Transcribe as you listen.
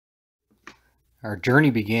Our journey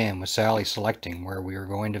began with Sally selecting where we were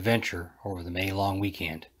going to venture over the May long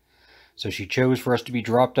weekend. So she chose for us to be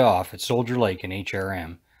dropped off at Soldier Lake in HRM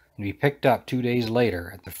and be picked up 2 days later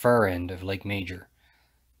at the far end of Lake Major.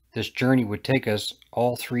 This journey would take us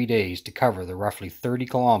all 3 days to cover the roughly 30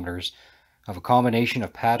 kilometers of a combination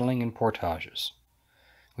of paddling and portages.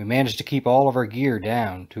 We managed to keep all of our gear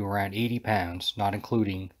down to around 80 pounds, not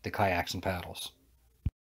including the kayaks and paddles.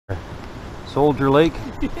 Soldier Lake.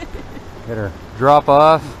 Get her drop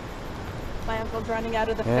off. My uncle's running out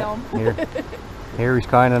of the film. Here he's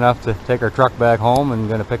kind enough to take our truck back home and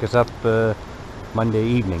going to pick us up Monday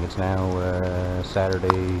evening. It's now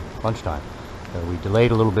Saturday lunchtime. We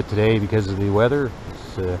delayed a little bit today because of the weather.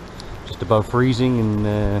 It's just above freezing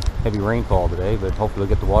and heavy rainfall today, but hopefully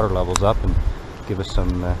we'll get the water levels up and give us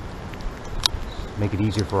some, make it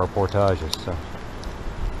easier for our portages. So,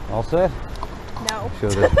 all set? No. Show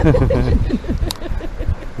that.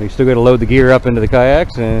 We still got to load the gear up into the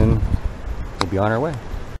kayaks and we'll be on our way.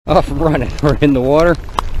 Off and running. We're in the water.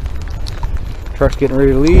 Truck's getting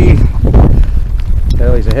ready to leave.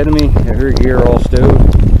 Sally's ahead of me. Got her gear all stowed.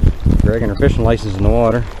 Dragging her fishing license in the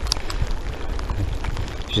water.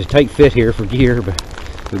 She's a tight fit here for gear, but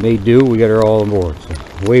we made do. We got her all on board. So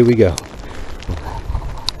away we go.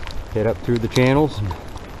 Head up through the channels and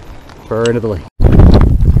far into the lake.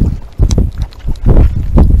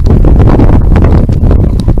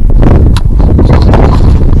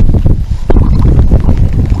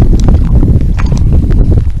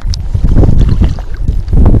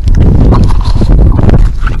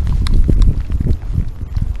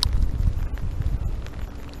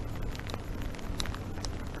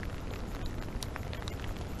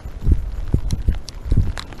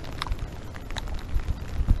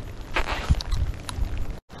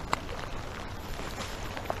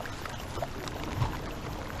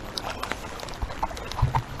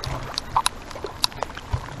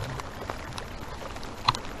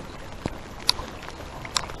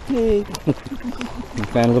 We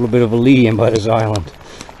found a little bit of a lee in by this island.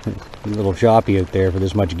 A little choppy out there for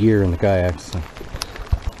this much gear in the kayaks. So.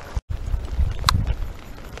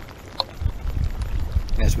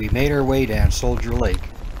 As we made our way down Soldier Lake,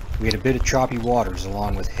 we had a bit of choppy waters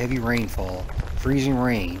along with heavy rainfall, freezing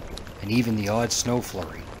rain, and even the odd snow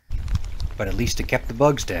flurry. But at least it kept the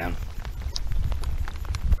bugs down.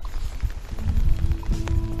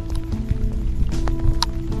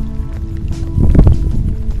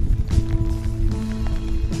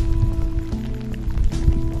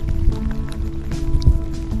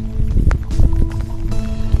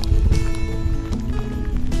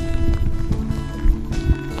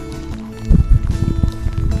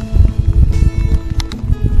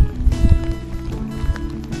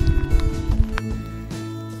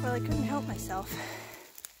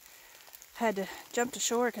 I had to jump to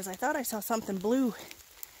shore because I thought I saw something blue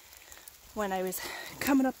when I was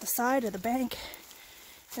coming up the side of the bank,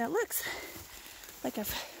 and it looks like I've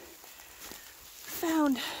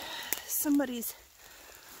found somebody's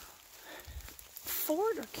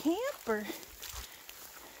fort or camp or...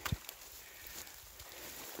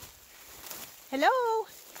 Hello?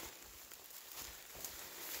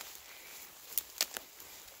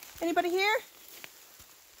 Anybody here?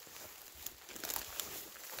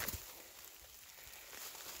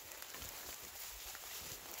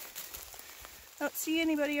 Don't see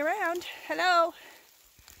anybody around. Hello?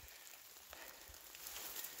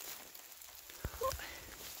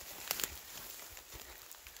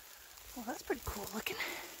 Well, that's pretty cool looking.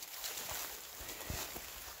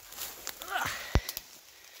 Ugh.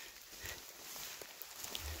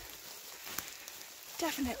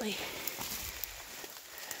 Definitely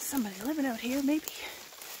somebody living out here, maybe.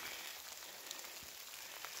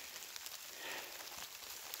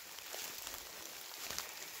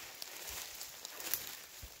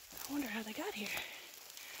 I wonder how they got here.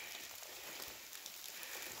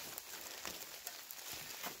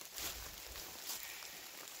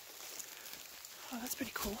 Oh, that's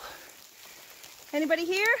pretty cool. Anybody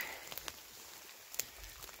here?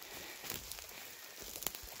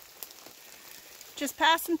 Just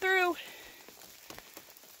passing through.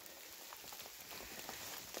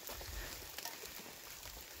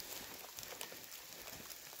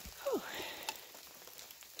 Whew.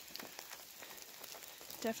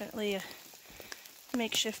 Definitely a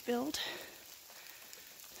makeshift build.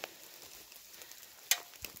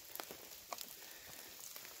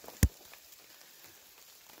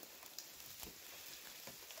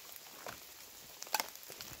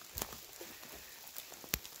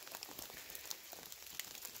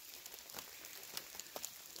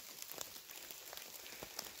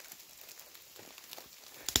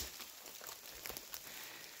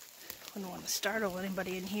 Wouldn't want to startle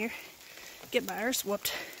anybody in here. Get my arse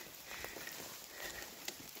whooped.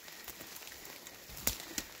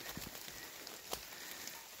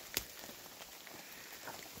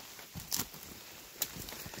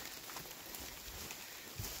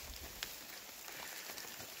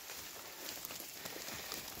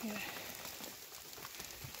 Yeah.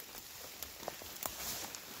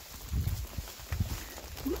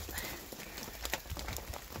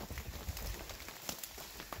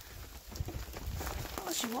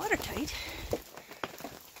 Well, she's watertight.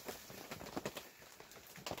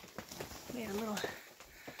 Made a little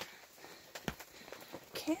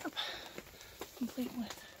camp, complete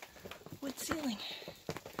with wood ceiling.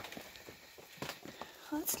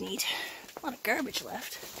 Oh, that's neat. A lot of garbage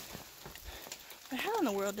left. But how in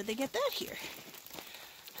the world did they get that here?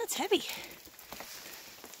 That's heavy.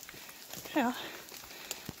 Well,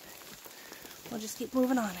 we'll just keep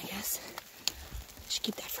moving on, I guess. I should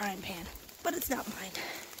keep that frying pan, but it's not mine.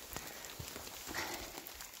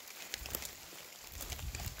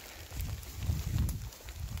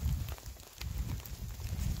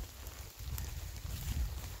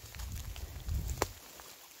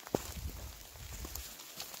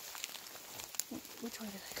 Which way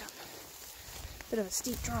did I come? Bit of a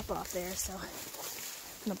steep drop off there, so I'm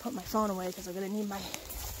gonna put my phone away because I'm gonna need my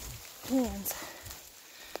hands.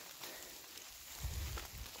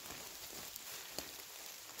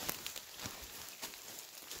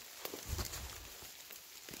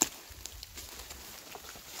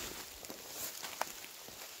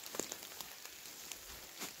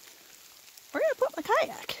 Where did I put my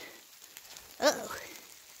kayak? Uh-oh.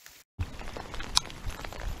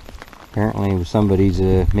 Apparently it was somebody's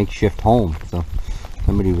makeshift home, so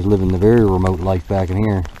somebody was living the very remote life back in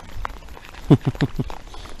here.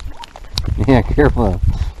 Yeah, careful,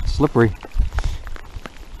 slippery.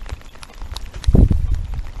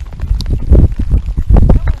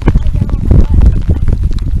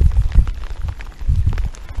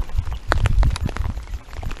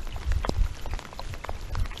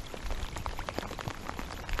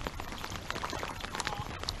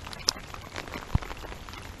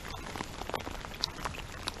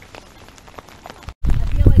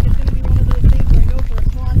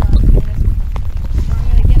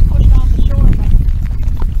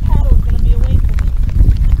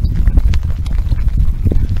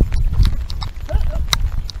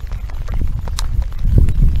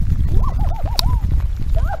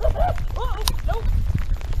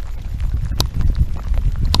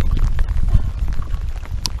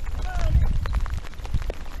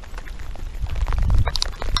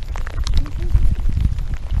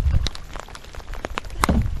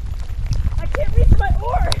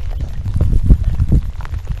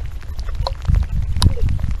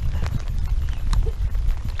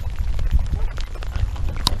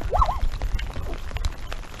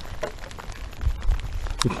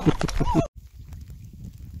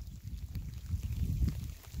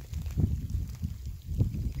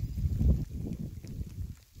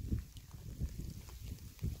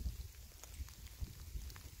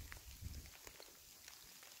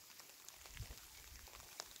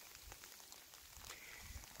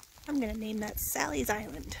 I'm gonna name that Sally's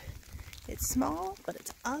Island. It's small, but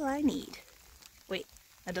it's all I need. Wait,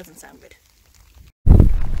 that doesn't sound good.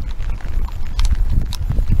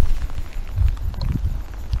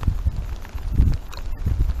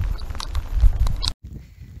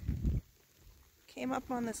 Came up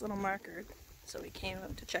on this little marker, so we came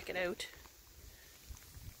out to check it out.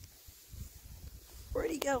 Where'd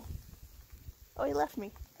he go? Oh, he left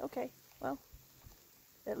me. Okay, well,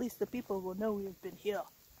 at least the people will know we've been here.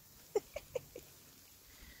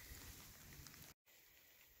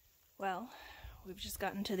 Well, we've just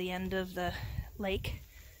gotten to the end of the lake,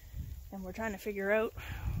 and we're trying to figure out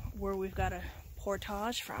where we've got a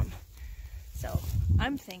portage from. So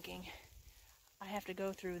I'm thinking I have to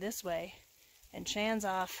go through this way, and Shan's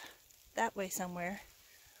off that way somewhere,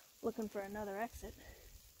 looking for another exit.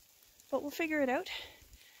 But we'll figure it out.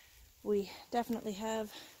 We definitely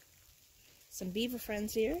have some beaver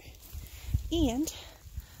friends here, and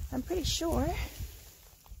I'm pretty sure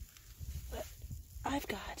that I've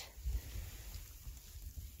got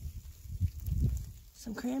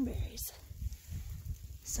some cranberries.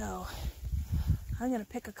 So I'm gonna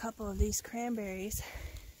pick a couple of these cranberries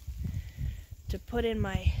to put in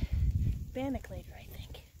my bannock later, I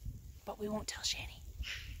think. But we won't tell Shani.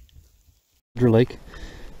 Lake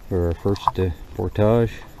for our first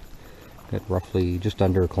portage at roughly just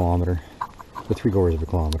under a kilometer, with 3/4 of a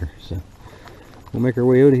kilometer. So we'll make our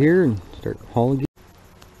way out of here and start hauling.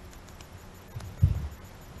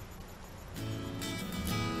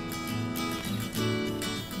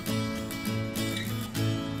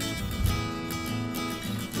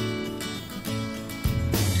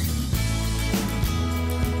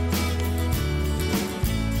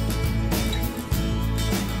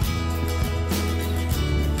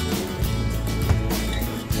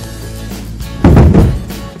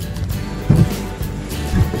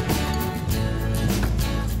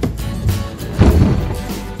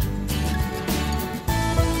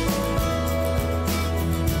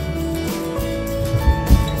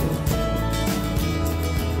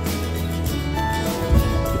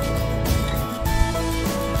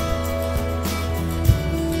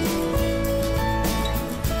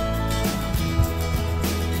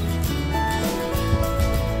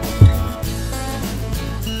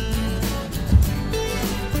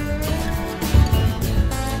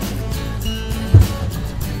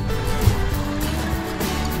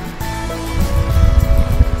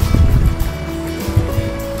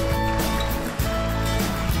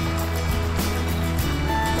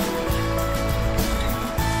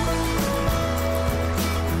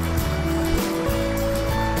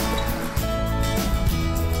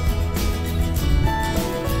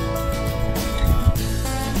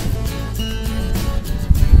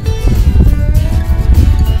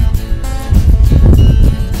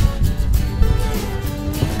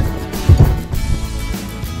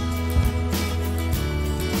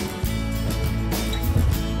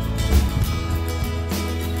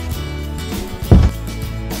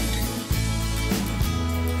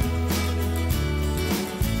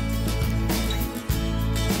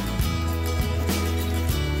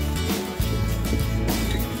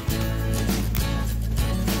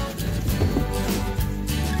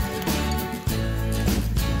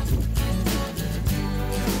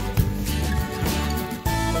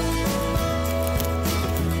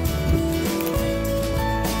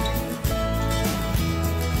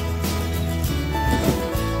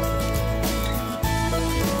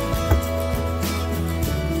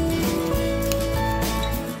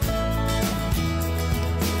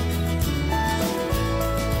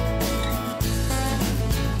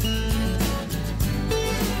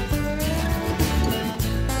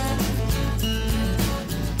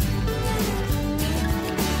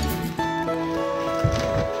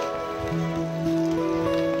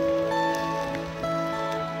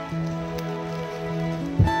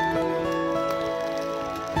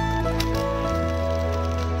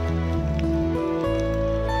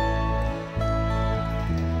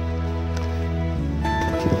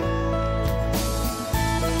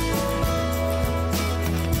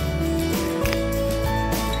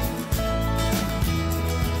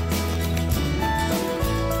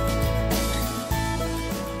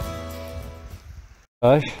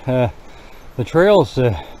 The trail's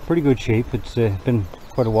pretty good shape. It's been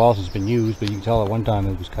quite a while since it's been used, but you can tell at one time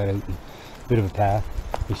it was cut out and a bit of a path.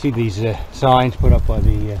 You see these signs put up by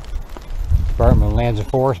the Department of Lands and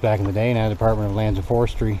Forest back in the day, now Department of Lands and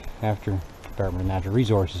Forestry, after Department of Natural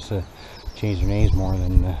Resources changed their names more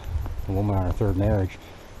than the woman on her third marriage.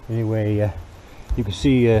 Anyway, you can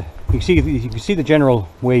see the general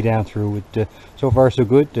way down through it. So far so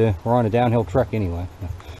good. We're on a downhill trek anyway. Well,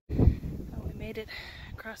 we made it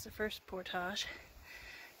across the first portage.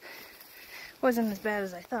 Wasn't as bad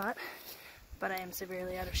as I thought, but I am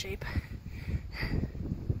severely out of shape.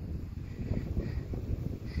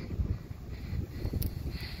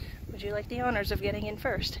 Would you like the honors of getting in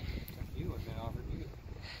first? You, I've been offered you.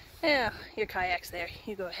 Yeah, your kayak's there.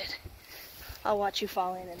 You go ahead. I'll watch you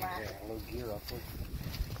fall in and laugh. Yeah, I'll load gear up.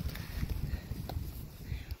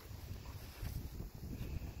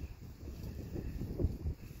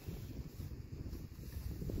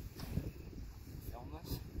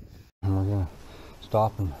 And we're gonna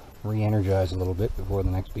stop and re-energize a little bit before the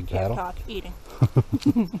next big paddle. Talk, eating.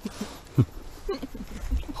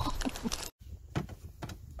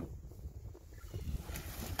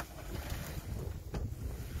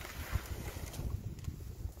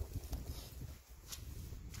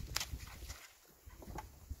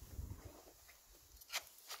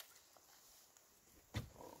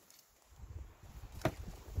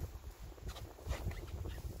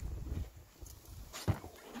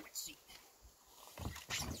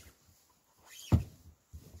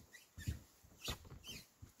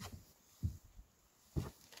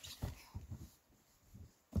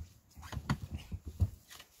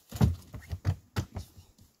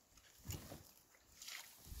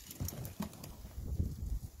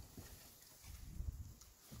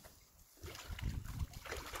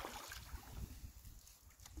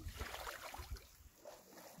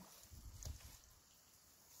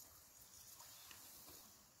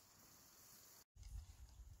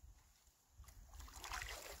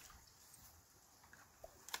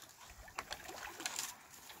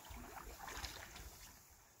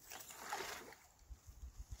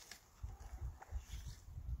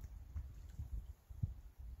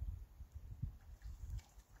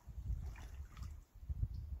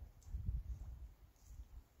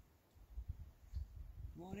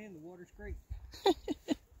 Come on in, the water's great.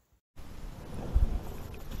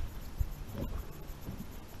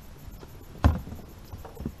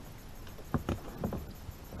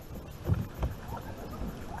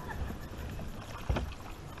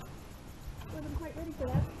 Wasn't quite ready for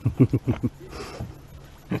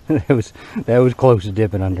that. that was close to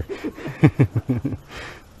dipping under. I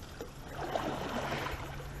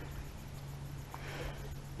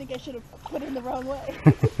think I should have put in the wrong way.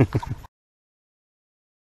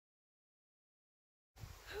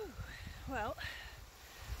 Well,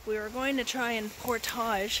 we were going to try and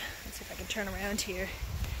portage. Let's see if I can turn around here.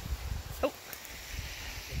 Oh,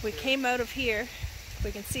 we came out of here.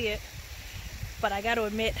 We can see it. But I got to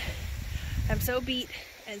admit, I'm so beat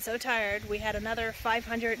and so tired. We had another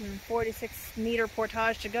 546 meter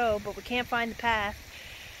portage to go, but we can't find the path.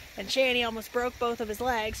 And Shanny almost broke both of his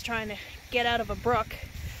legs trying to get out of a brook.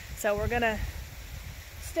 So we're gonna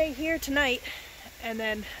stay here tonight and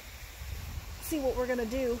then see what we're gonna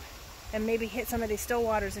do and maybe hit some of these still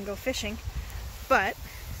waters and go fishing. But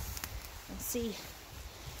let's see,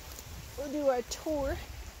 we'll do our tour.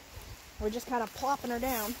 We're just kind of plopping her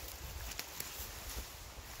down.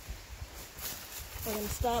 We're gonna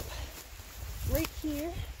stop right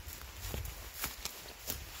here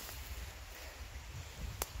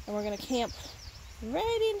and we're gonna camp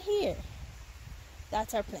right in here.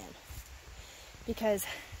 That's our plan, because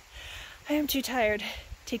I am too tired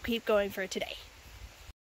to keep going for today.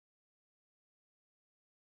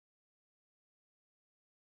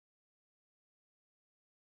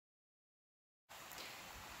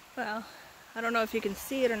 Well, I don't know if you can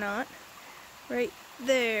see it or not. Right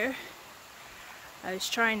there, I was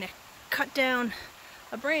trying to cut down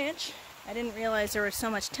a branch. I didn't realize there was so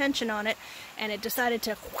much tension on it, and it decided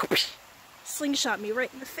to whoosh, slingshot me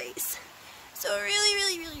right in the face. So it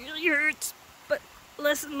really hurts, but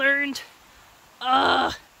lesson learned.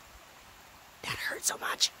 That hurt so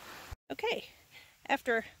much. Okay,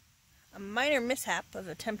 after a minor mishap of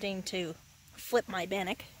attempting to flip my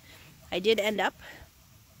bannock, I did end up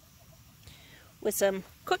with some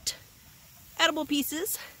cooked edible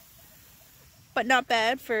pieces, but not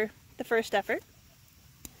bad for the first effort.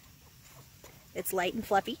 It's light and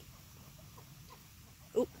fluffy.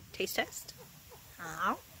 Ooh, taste test.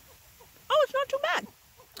 Oh, it's not too bad.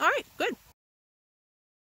 All right, good.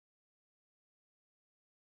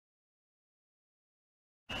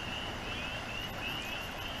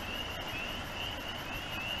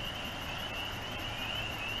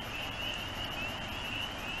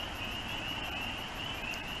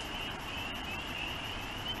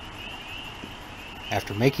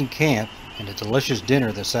 After making camp and a delicious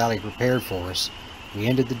dinner that Sally prepared for us, we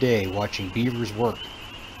ended the day watching beavers work,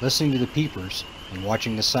 listening to the peepers, and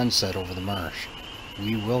watching the sunset over the marsh.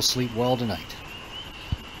 We will sleep well tonight.